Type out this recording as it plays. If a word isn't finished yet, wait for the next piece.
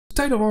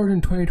State of Origin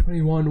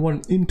 2021, what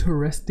an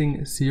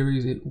interesting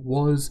series it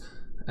was.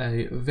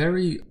 A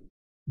very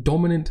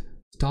dominant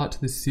start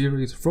to this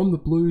series from the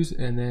Blues,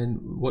 and then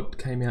what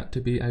came out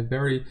to be a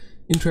very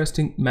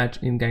interesting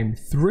match in Game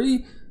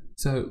 3.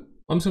 So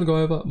I'm just going to go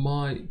over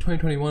my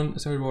 2021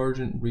 State of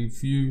Origin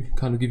review,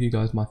 kind of give you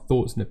guys my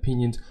thoughts and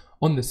opinions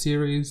on the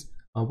series,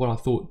 what I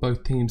thought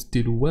both teams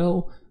did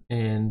well,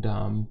 and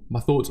my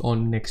thoughts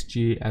on next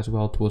year as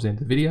well towards the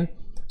end of the video.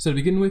 So to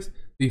begin with,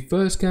 the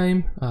first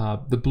game,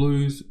 the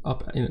Blues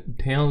up in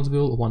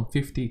Townsville,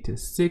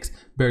 150-6,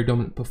 very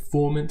dominant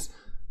performance.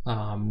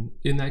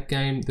 In that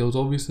game, there was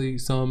obviously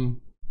some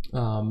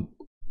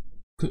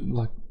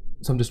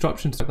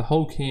disruptions to the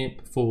whole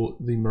camp for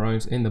the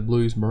Maroons and the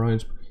Blues.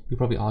 Maroons, you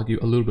probably argue,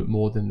 a little bit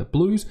more than the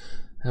Blues.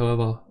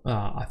 However,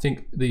 I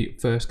think the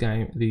first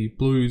game, the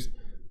Blues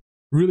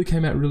really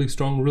came out really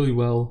strong, really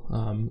well.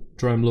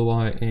 Jerome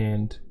Luai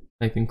and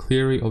Nathan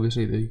Cleary,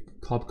 obviously the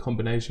club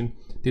combination,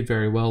 did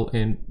very well,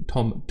 and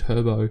Tom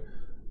Turbo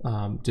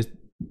just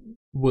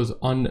was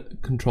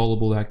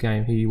uncontrollable that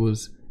game. He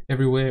was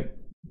everywhere,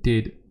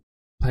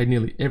 played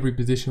nearly every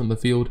position on the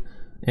field,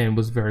 and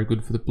was very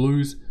good for the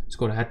Blues.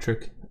 Scored a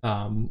hat-trick.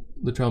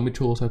 Latrell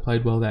Mitchell also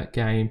played well that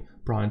game.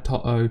 Brian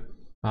To'o.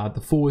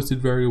 The forwards did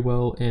very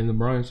well, and the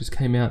Maroons just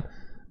came out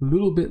a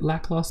little bit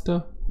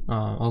lackluster.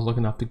 I was lucky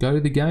enough to go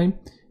to the game,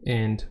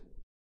 and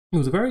it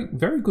was a very,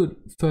 very good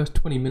first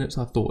 20 minutes,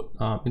 I thought.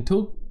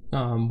 Until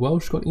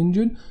Welsh got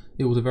injured,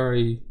 it was a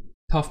very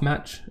tough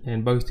match,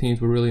 and both teams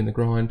were really in the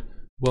grind.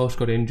 Welsh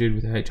got injured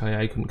with the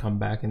HIA, couldn't come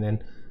back, and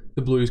then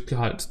the Blues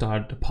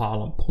started to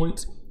pile on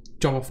points.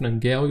 Jonathan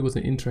Ngawi was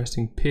an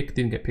interesting pick,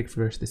 didn't get picked for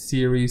the rest of the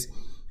series.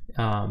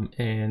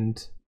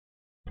 And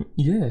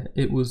yeah,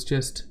 it was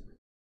just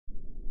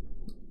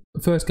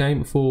the first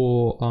game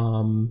for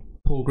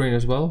Paul Green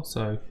as well,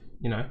 so,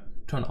 you know,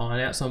 trying to iron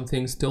out some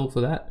things still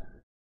for that.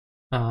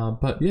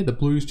 But yeah, the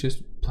Blues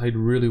just played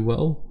really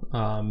well,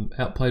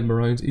 outplayed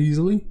Maroons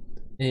easily,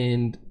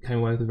 and came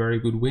away with a very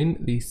good win.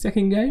 The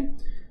second game,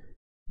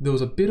 there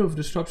was a bit of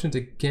disruptions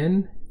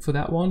again for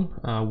that one,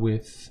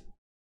 with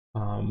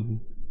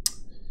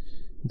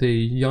the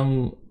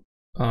young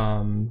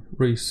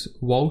Reece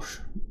Walsh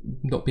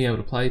not being able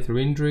to play through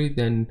injury,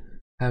 then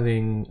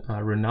having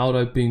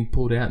Ronaldo being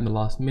pulled out in the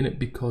last minute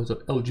because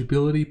of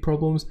eligibility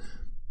problems.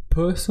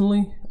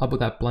 Personally, I put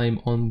that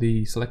blame on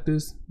the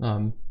selectors.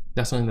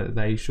 That's something that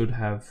they should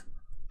have.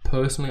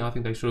 Personally, I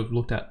think they should have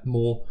looked at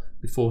more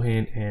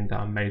beforehand and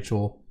made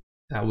sure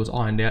that was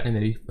ironed out and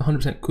that he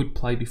 100% could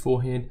play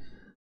beforehand.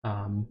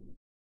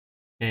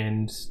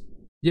 And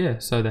yeah,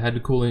 so they had to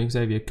call in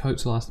Xavier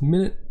Coates last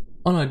minute.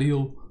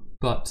 Unideal,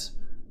 but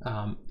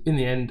in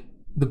the end,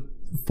 the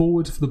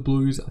forwards for the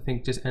Blues, I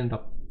think, just ended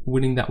up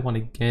winning that one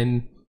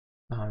again.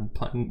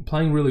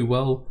 Playing really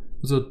well.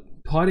 It was a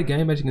tighter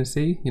game, as you can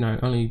see. You know,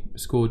 only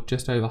scored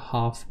just over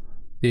half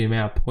the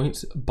amount of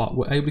points, but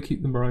were able to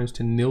keep the Maroons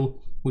to 0,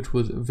 which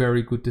was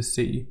very good to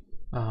see.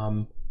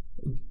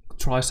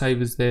 Try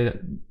savers there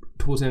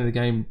towards the end of the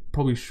game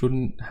probably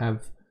shouldn't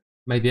have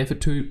made the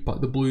effort to, but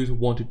the Blues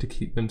wanted to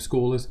keep them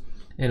scoreless,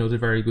 and it was a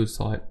very good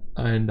sight.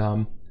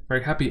 And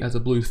very happy as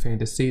a Blues fan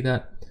to see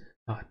that.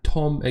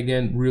 Tom,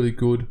 again, really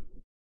good.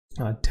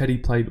 Teddy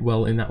played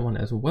well in that one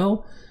as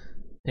well.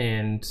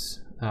 And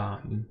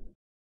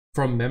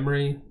from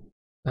memory,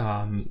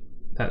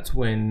 that's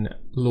when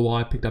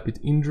Luai picked up his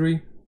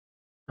injury.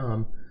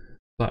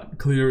 But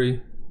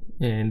Cleary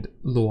and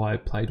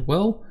Luai played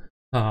well.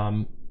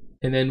 And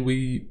then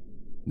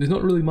there's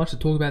not really much to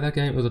talk about that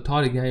game. It was a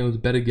tighter game, it was a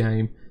better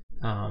game.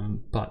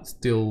 But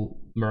still,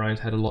 Maroons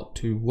had a lot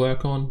to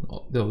work on.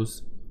 There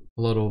was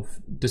a lot of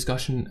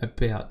discussion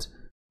about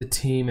the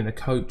team and the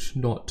coach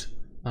not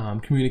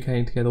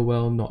communicating together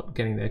well, not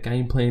getting their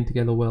game plan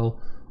together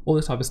well, all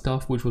this type of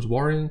stuff, which was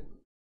worrying.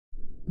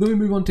 Then we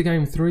move on to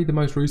Game 3, the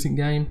most recent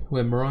game,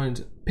 where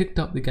Maroons picked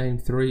up the Game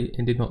 3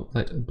 and did not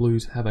let the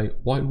Blues have a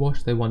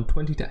whitewash. They won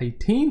 20-18,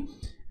 and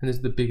this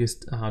is the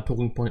biggest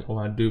talking point I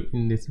want to do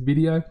in this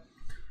video.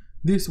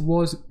 This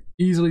was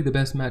easily the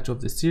best match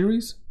of the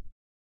series,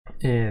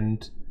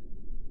 and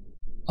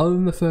other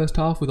than the first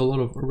half with a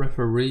lot of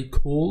referee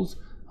calls,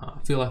 I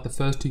feel like the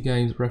first two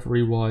games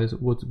referee-wise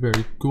was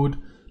very good.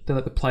 They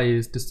let the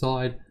players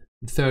decide.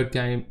 The third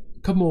game,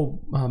 a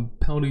couple more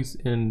penalties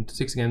and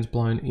 6 against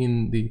blown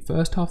in the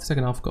first half. The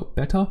second half got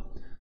better,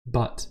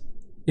 but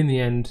in the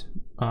end,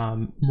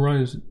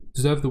 Maroons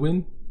deserved the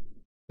win.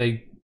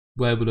 They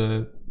were able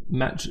to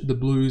match the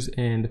Blues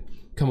and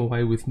come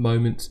away with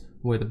moments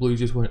where the Blues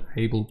just weren't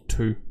able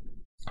to.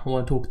 I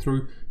want to talk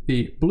through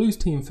the Blues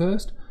team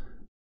first.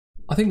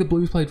 I think the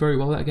Blues played very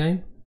well that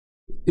game.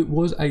 It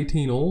was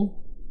 18-all.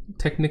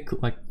 Technically,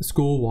 like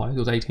score-wise, it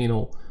was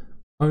 18-all.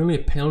 Only a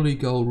penalty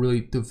goal really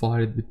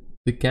divided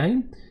the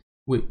game,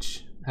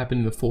 which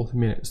happened in the 4th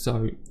minute.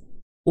 So,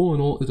 all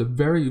in all, it was a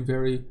very,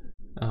 very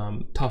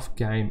tough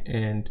game.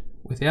 And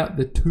without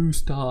the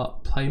 2-star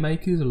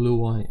playmakers,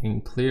 Luai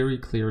and Cleary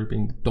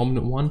being the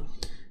dominant one,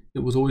 it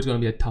was always going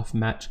to be a tough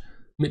match.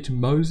 Mitch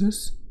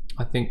Moses,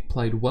 I think,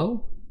 played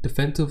well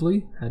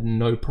defensively, had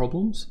no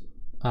problems.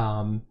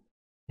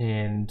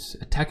 and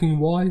attacking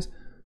wise,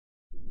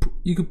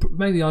 you could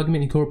make the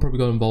argument he could have probably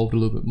got involved a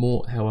little bit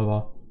more.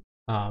 However,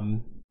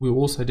 we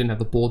also didn't have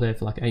the ball there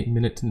for like 8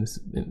 minutes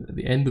at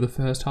the end of the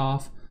first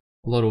half.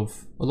 A lot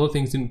of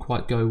things didn't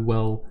quite go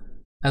well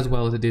as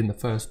it did in the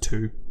first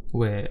two,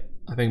 where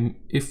I think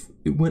if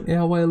it went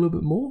our way a little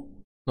bit more,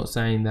 not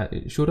saying that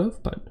it should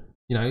have, but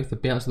you know, if the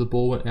bounce of the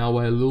ball went our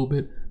way a little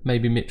bit,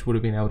 maybe Mitch would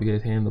have been able to get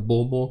his hand on the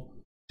ball more.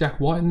 Jack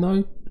Whiten,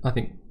 though, I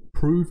think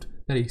proved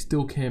that he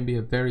still can be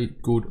a very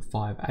good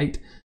 5'8".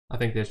 I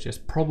think there's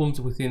just problems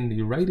within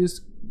the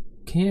Raiders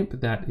camp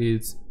that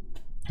is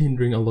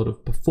hindering a lot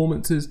of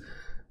performances,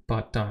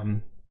 but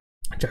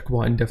Jack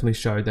Whiten definitely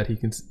showed that he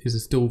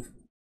is still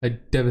a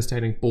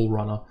devastating ball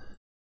runner.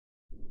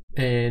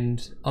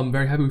 And I'm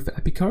very happy with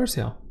Api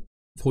Koroisau.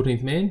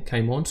 14th man,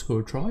 came on,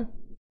 scored a try,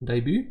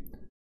 debut,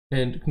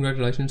 and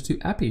congratulations to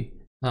Api.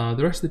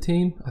 The rest of the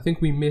team, I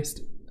think we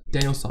missed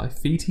Daniel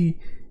Saifiti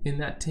in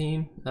that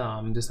team,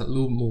 just a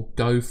little more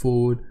go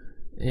forward,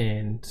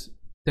 and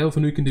Dale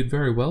Finucane did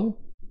very well,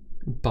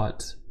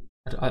 but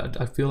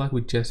I feel like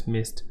we just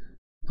missed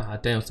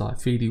Daniel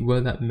Saifiti,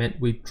 where that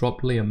meant we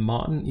dropped Liam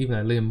Martin, even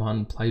though Liam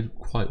Martin played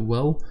quite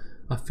well.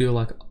 I feel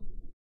like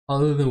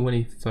other than when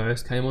he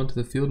first came onto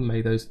the field and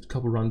made those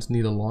couple runs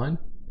near the line,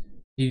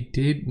 he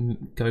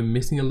did go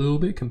missing a little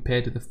bit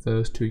compared to the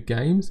first two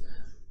games.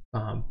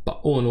 But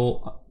all in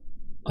all,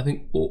 I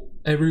think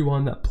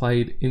everyone that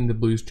played in the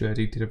Blues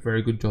jersey did a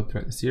very good job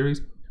throughout the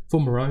series.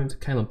 For Maroons,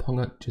 Kalen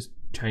Ponga just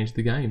changed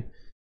the game.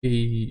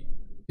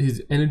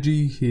 His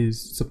energy,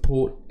 his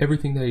support,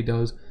 everything that he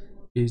does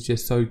is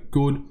just so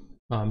good.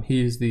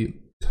 He is the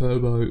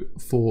turbo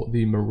for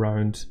the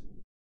Maroons,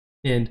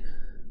 and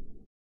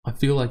I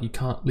feel like you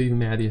can't leave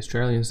him out of the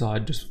Australian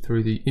side just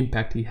through the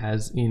impact he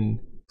has in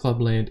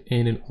Clubland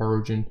and in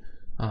Origin.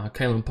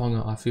 Kalen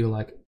Ponga, I feel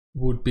like,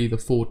 would be the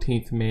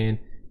 14th man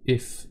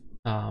if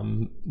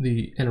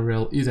the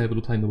NRL is able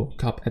to play in the World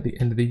Cup at the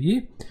end of the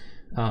year.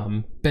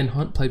 Ben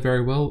Hunt played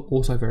very well,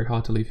 also very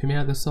hard to leave him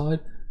out of the side.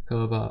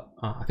 However,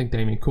 I think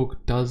Damien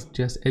Cook does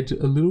just edge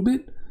it a little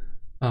bit.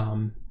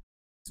 And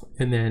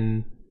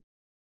then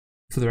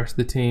for the rest of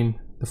the team,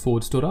 the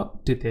forwards stood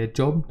up, did their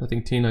job. I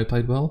think Tino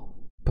played well.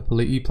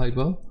 Papali'i played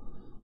well.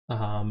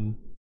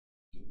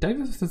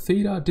 David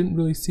Fafita didn't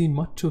really see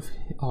much of...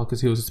 Oh,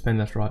 because he was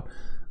suspended, that's right.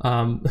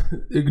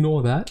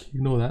 Ignore that.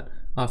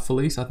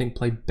 Felice, I think,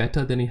 played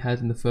better than he has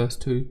in the first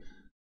two.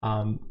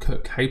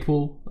 Kirk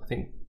Capel, I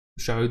think,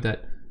 showed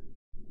that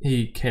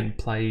he can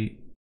play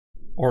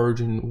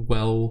Origin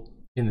well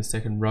in the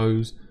second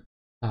rows,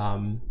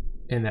 and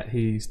that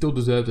he still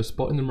deserves a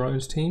spot in the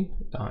Maroons team.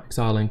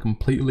 Exiling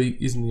completely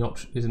isn't the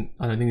option.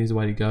 I don't think is the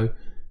way to go.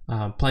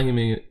 Playing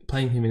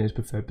him in his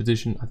preferred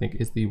position, I think,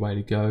 is the way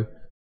to go.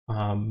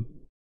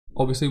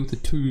 Obviously, with the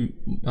two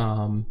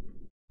kind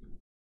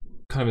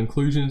of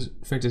inclusions,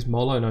 Francis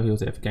Molo, I know he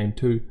was there for game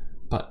 2,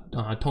 but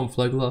Tom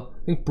Flegler,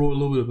 I think, brought a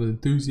little bit of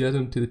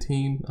enthusiasm to the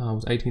team.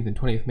 Was 18th and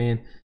 20th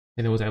man,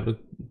 and then was able to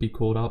be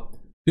called up.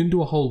 Didn't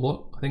do a whole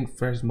lot. I think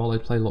Francis Molo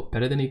played a lot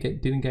better than he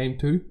did in game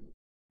 2.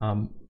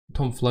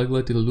 Tom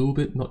Flegler did a little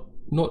bit,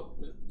 not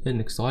an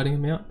exciting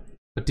amount,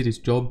 but did his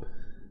job.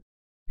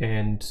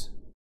 And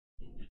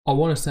I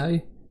want to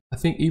say, I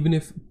think even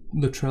if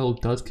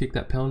Latrell does kick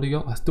that penalty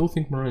goal, I still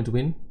think Maroons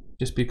win,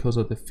 just because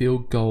of the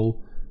field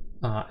goal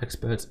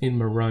experts in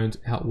Maroons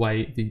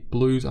outweigh the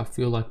Blues. I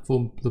feel like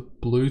for the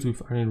Blues,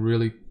 we've only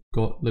really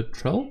got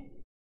Latrell.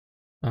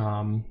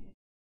 I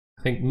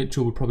think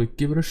Mitchell would probably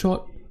give it a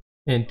shot,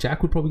 and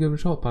Jack would probably give it a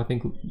shot, but I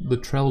think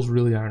Latrell's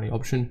really our only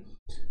option,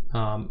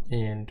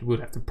 and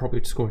would have to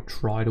probably score a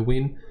try to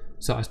win.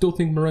 So I still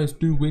think Maroons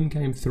do win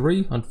game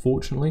 3,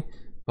 unfortunately,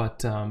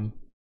 but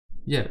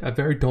yeah, a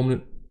very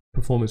dominant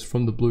performance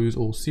from the Blues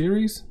all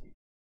series,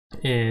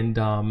 and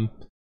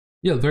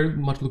yeah, very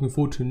much looking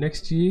forward to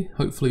next year.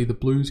 Hopefully the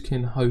Blues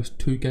can host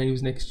 2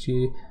 games next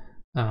year,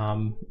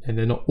 and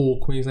they're not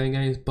all Queensland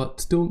games, but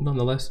still,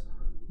 nonetheless,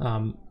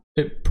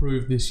 it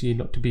proved this year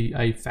not to be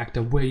a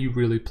factor where you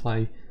really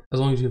play. As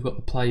long as you've got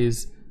the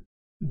players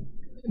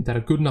that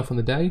are good enough on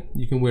the day,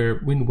 you can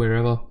win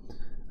wherever.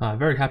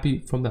 Very happy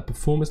from that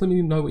performance. Let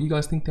me know what you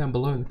guys think down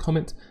below in the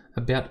comments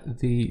about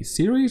the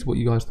series, what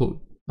you guys thought,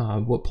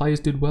 what players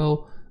did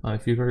well.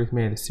 If you agree with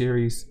me in the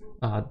series,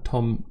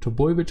 Tom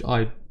Trbojevic,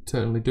 I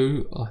certainly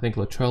do. I think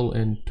Latrell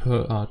and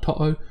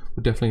To'o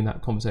were definitely in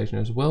that conversation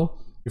as well.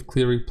 If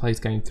Cleary plays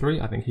game 3,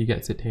 I think he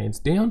gets it hands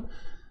down.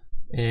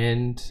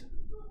 And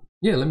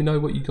yeah, let me know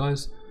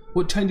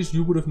what changes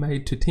you would have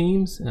made to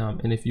teams,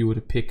 and if you were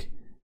to pick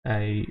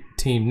a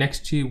team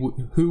next year,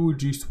 who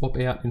would you swap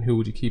out and who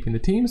would you keep in the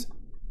teams?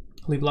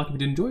 Leave a like if you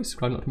did enjoy,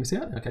 subscribe not to miss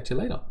out, and I'll catch you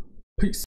later. Peace.